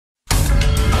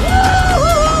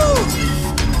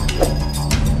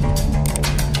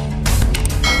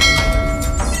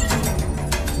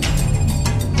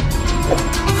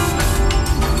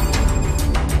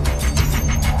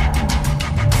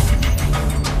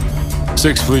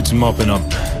6 fleets mopping up.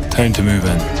 Time to move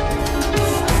in.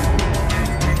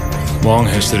 Long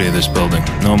history of this building.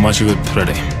 Not much of it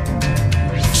pretty.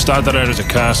 Started out as a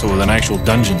castle with an actual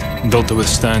dungeon, built to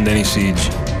withstand any siege.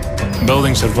 The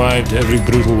building survived every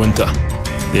brutal winter.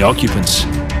 The occupants,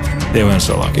 they weren't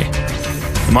so lucky.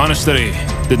 The monastery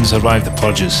didn't survive the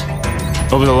purges.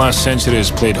 Over the last century has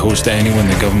played host to anyone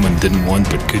the government didn't want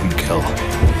but couldn't kill.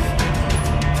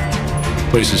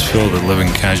 The place is filled with living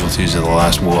casualties of the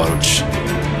last war, which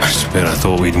I swear I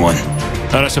thought we'd won.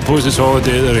 And I suppose it's all a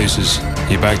day of the races.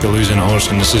 You back the losing horse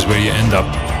and this is where you end up.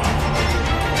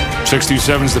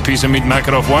 627's the piece of meat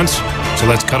Makarov wants, so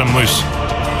let's cut him loose.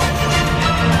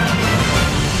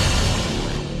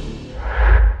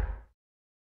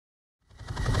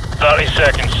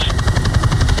 Seconds.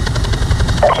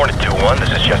 Hornet 2-1,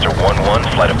 this is Chester 1-1,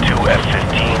 flight of 2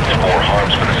 F-15s, 4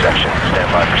 harms for the section.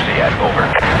 Stand by for SEAD, over.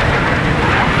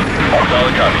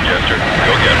 Solid copy, Chester.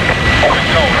 Go get him.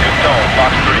 Good tone.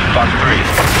 Fox 3.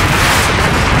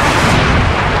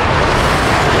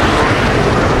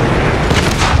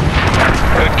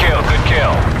 Good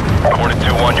kill. Hornet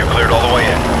 2-1, you're cleared all the way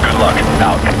in. Good luck.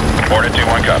 Out. Hornet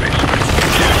 2-1 copies.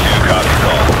 2-2 copy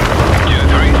call.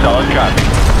 2-3, solid copy.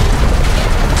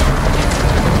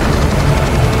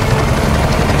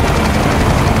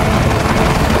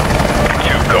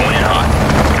 Going in hot.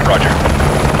 Roger.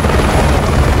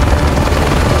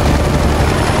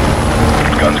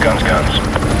 Guns.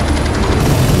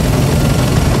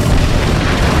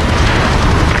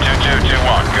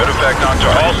 2-2-2-1. Good effect on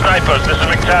target. All snipers, this is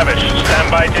McTavish.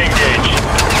 Stand by to engage.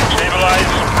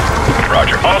 Stabilize.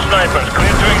 Roger. All snipers,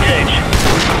 clear to engage.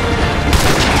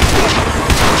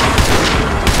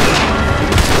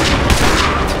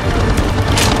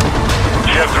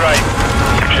 Shift right.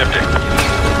 Shifting.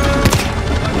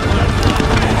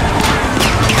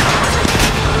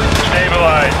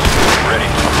 Stabilize. Ready.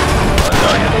 On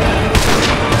target.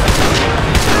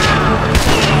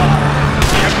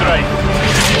 Shift right.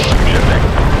 Shifting.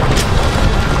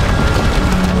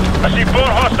 I see 4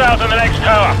 hostiles in the next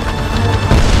tower.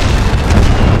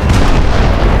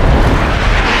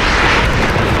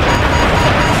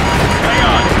 Hang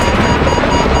on.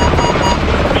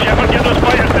 Shepard, get those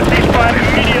fighters to ceasefire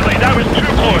immediately. That was too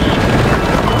close.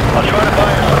 I'll try to buy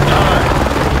you some time.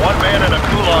 One man in a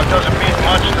gulag doesn't mean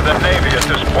much to the Navy at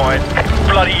this point.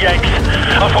 Bloody Yanks.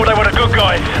 I thought they were the good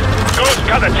guys. Ghost,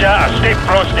 cut the chatter. Stay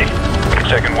frosty.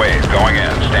 Second wave going in.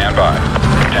 Stand by.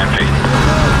 10 feet.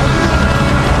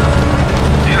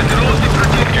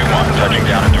 2-1 touching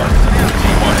down at target.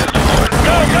 1 is deployed.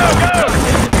 Go!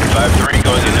 5-3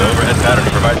 goes into overhead pattern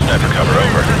to provide sniper cover.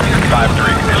 Over.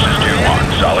 5-3. This is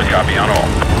 2-1. Solid copy on all.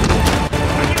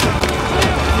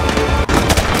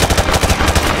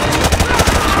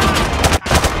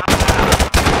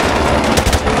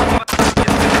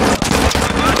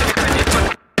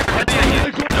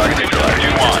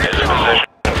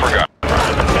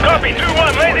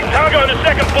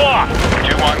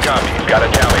 Got a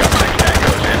tally on 6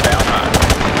 tangos, inbound high.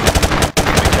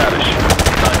 McTavish,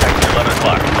 contact 11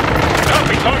 o'clock.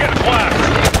 Copy, target acquired.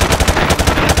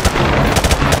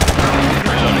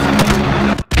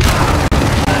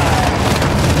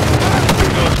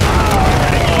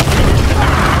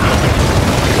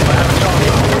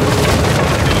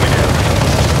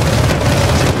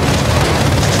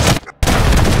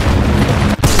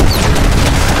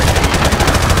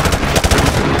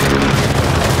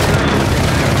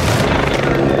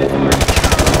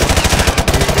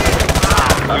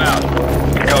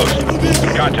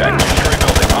 Contact, Missouri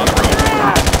building on the road.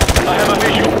 I have a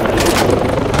visual.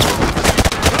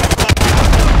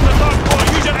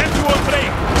 Use your M203.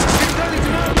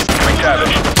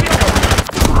 McTavish.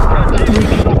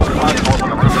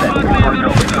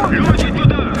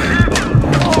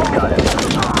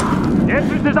 The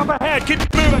entrance is up ahead. Keep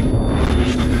moving.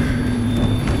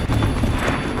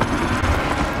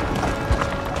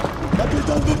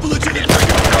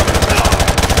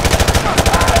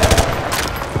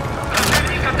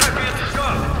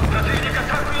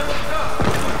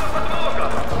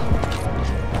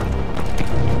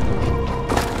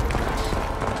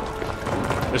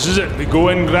 This is it. We go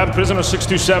in, grab prisoner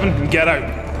 627, and get out.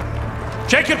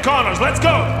 Check your corners. Let's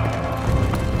go!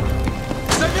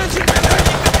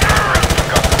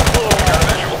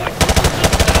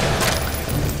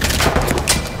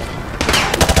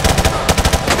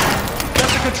 Get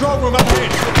the control room up here.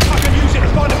 I can use it to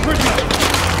find a prisoner.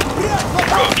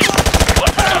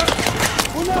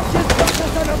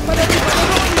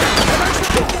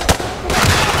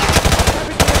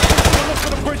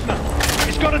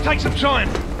 It's got to take some time.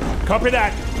 Copy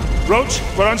that. Roach,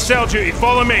 we're on cell duty.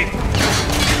 Follow me.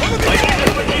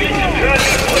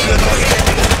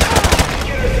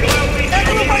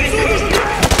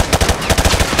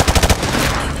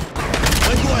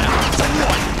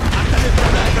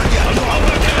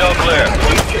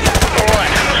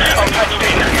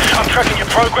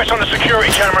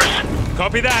 security cameras.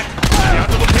 Copy that. You have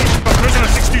the location for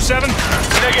prisoner 627?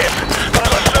 Negative. But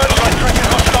I've got searchlight tracking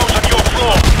hostiles on your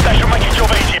floor. That should make your job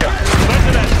easier.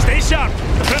 President, stay sharp.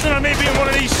 The prisoner may be in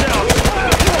one of these cells.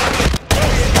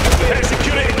 That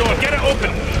security door, get it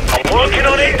open. I'm working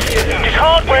on it. This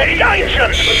hardware is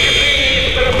ancient.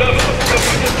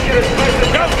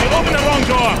 Go, you opened the wrong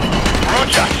door.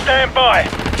 Roger, stand by.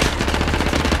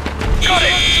 Got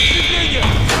it.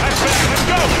 That's better, let's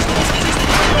go.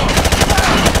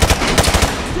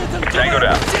 Tango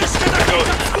down. Good.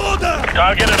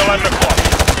 Target at 11 o'clock.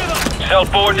 Cell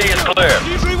 4D is clear.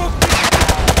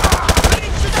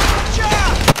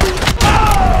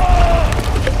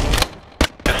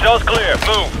 The cell's clear.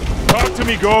 Move. Talk to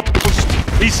me, Go.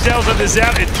 These cells are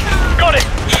deserted. Got it.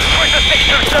 Prisoner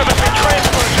 627's been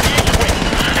transferred to the east wing.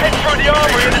 Head through the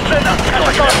armory in the center. That's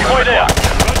the starting point there.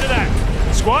 Roger that.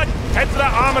 Squad, head for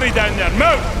that armory down there.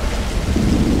 Move!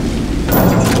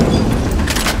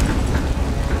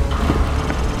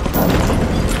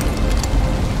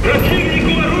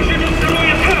 Противнику оружие на второй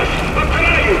этаж!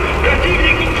 Повторяю!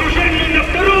 Противнику окружение на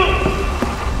втором!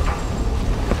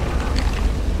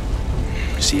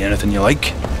 See anything you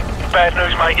like? Bad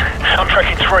news, mate. I'm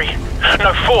tracking 3.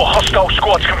 No, 4 hostile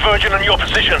squads converging on your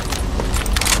position.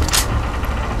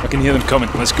 I can hear them coming.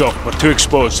 Let's go. We're too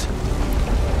exposed.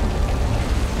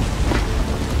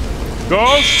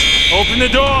 Ghost, open the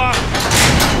door!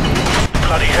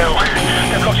 Bloody hell.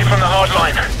 They've got you from the hard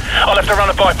line. I'll have to run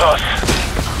a bypass.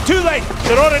 Too late!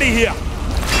 They're already here!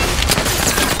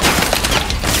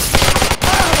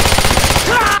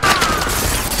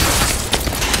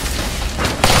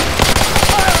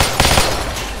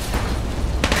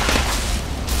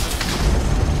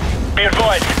 Be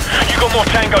advised, you got more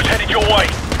tangos headed your way.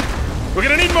 We're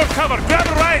gonna need more cover. Grab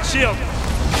a riot shield!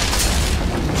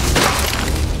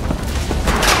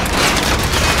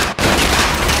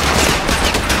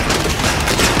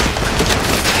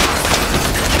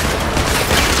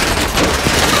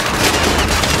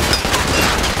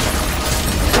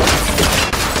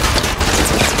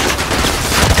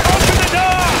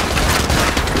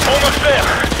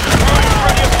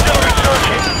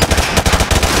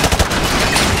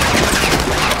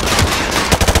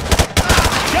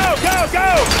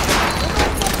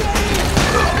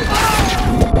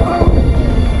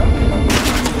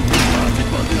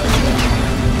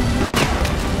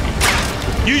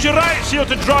 Use your riot shield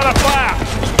to draw the fire!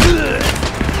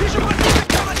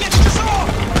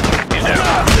 He's down.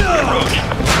 Approach.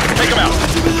 Take him out.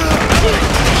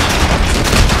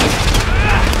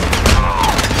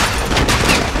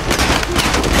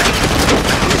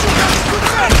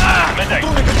 Midday.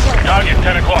 Target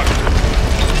 10 o'clock.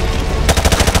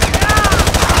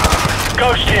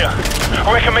 Ghost here.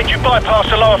 I recommend you bypass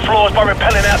the lower floors by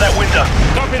rappelling out that window.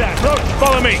 Copy that. Roach,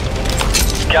 follow me.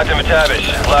 Captain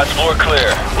Matavish, last floor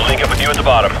clear. We'll link up with you at the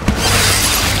bottom.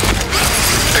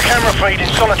 The camera feed in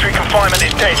solitary confinement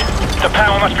is dead. The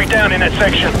power must be down in that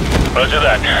section. Roger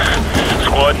that.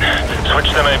 Squad,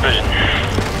 switch to main vision.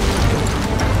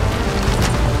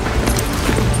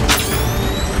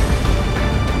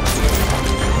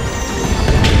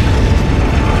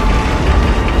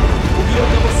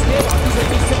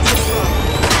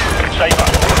 Safer.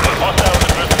 Hostile in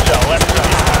the prison cell, left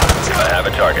side. I have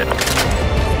a target.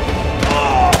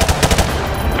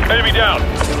 Enemy down.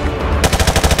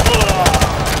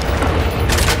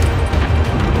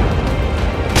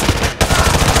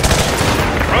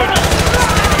 Roach.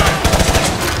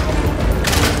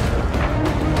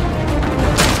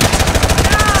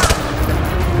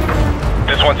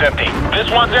 This one's empty. This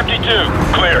one's empty too.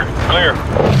 Clear. Clear.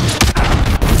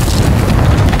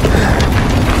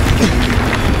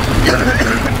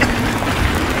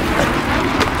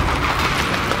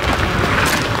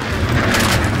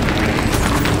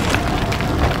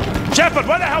 Shepard,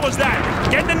 what the hell was that?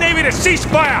 Get the Navy to cease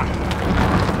fire!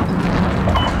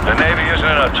 The Navy isn't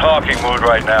in a talking mood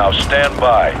right now. Stand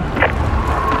by.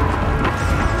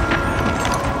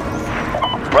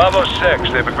 Bravo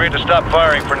 6, they've agreed to stop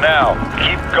firing for now.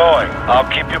 Keep going. I'll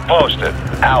keep you posted.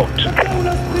 Out.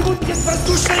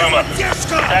 Boomer,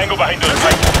 tango behind those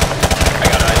plates. I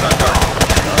got eyes on target.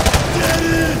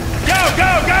 Go,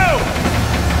 go, go!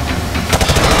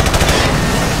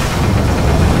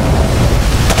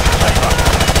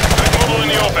 Good mobile in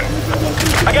the open.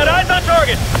 I got eyes on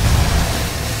target.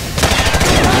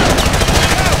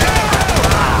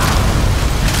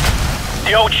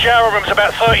 The old shower room's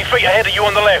about 30 feet ahead of you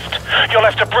on the left. You'll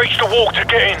have to breach the wall to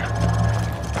get in.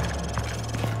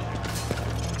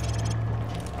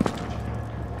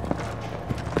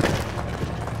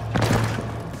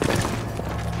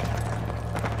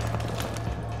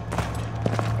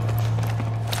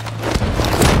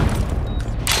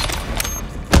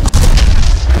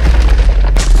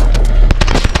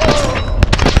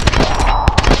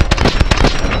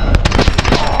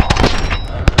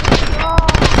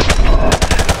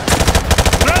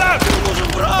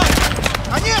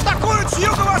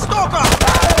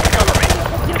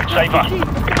 safer.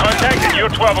 Contact at your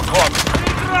 12 o'clock.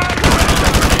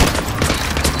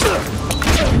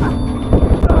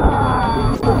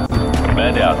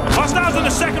 Man down. Hostiles on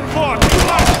the second floor!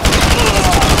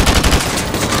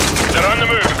 They're on the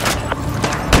move.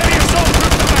 Heavy assault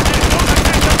troops are back in! Don't let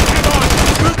them get on!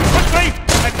 Move quickly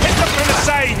and hit them from the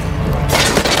side!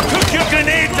 Cook your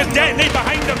grenades and detonate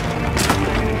behind them!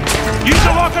 Use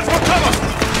the lockers for cover!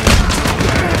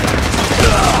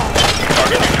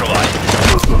 Target neutralized.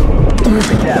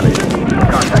 Damage.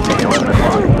 Contacting 11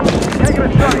 o'clock. Taking a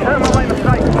shot. Turn the line of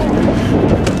sight.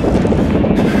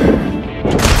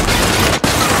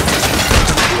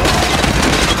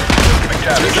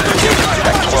 McTavish.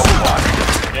 Contact 12 o'clock.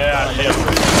 Yeah, I see him.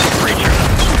 Breacher.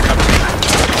 Cover me.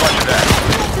 Watch that.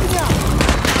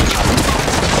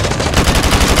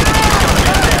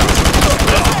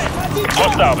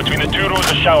 Hostile between the 2 rows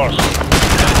of showers.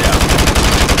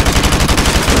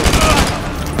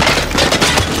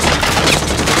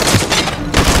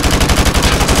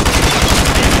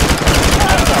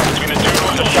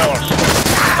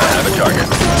 Target.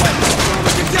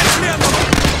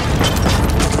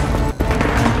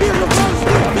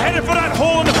 I'm headed for that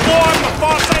hole in the floor on the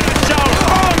far side of the shower.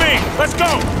 Follow me! Let's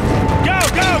go! Go,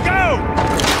 go, go!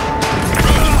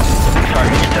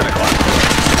 Target at 10 o'clock.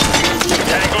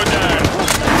 Tango down.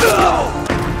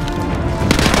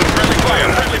 Friendly fire,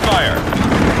 friendly fire.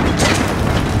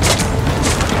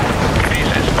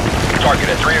 Pieces.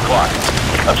 Target at 3 o'clock.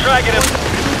 I'm tracking him.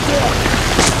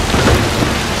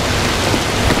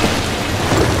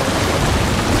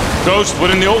 Ghost,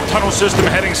 we're in the old tunnel system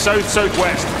heading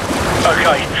south-southwest.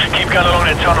 Okay, keep going along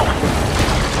that tunnel.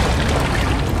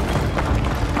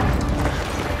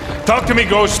 Talk to me,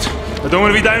 Ghost. I don't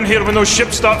want to be down here when those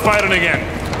ships start firing again.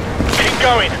 Keep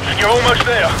going. You're almost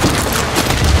there.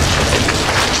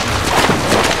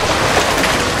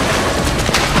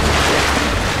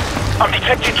 I'm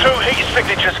detecting 2 heat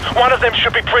signatures. One of them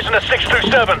should be prisoner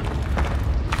 627.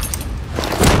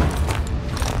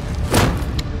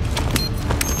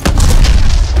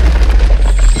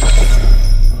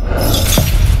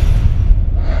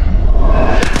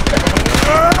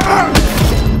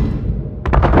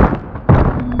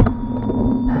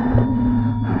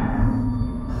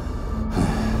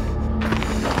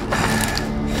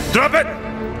 Drop it!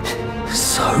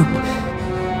 Soap?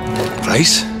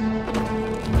 Place?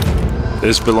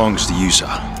 This belongs to you, sir.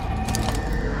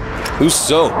 Who's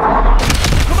soap?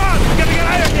 Come on! We gotta get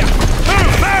out of here!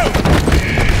 Move! Move!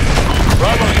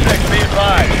 Bravo 6, be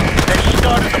advised. They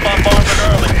started the bombardment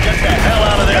early. Get the hell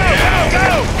out of there now.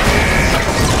 Go!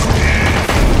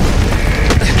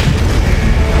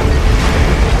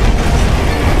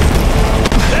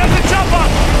 There's the chopper!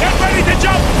 Get ready to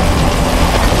jump!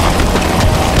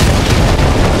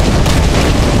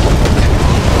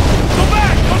 Go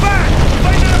back! Go back!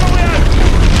 Find another way out!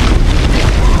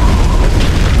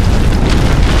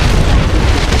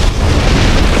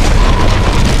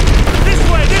 This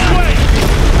way! This way!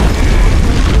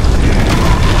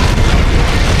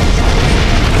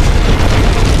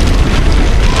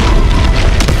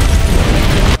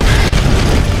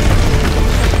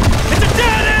 It's a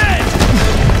dead end!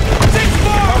 6-4!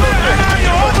 Where are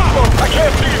you? Over! I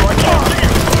can't see you. I can't see you.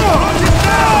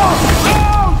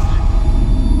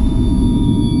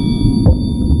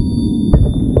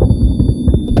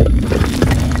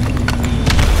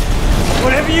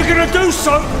 Whatever you're gonna do,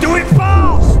 son, do it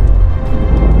fast!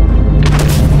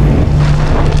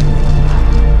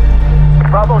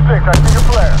 Bravo 6, I see your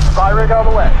flare. Firing on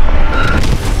the west.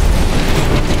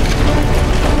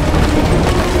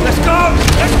 Let's go!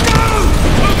 Let's go!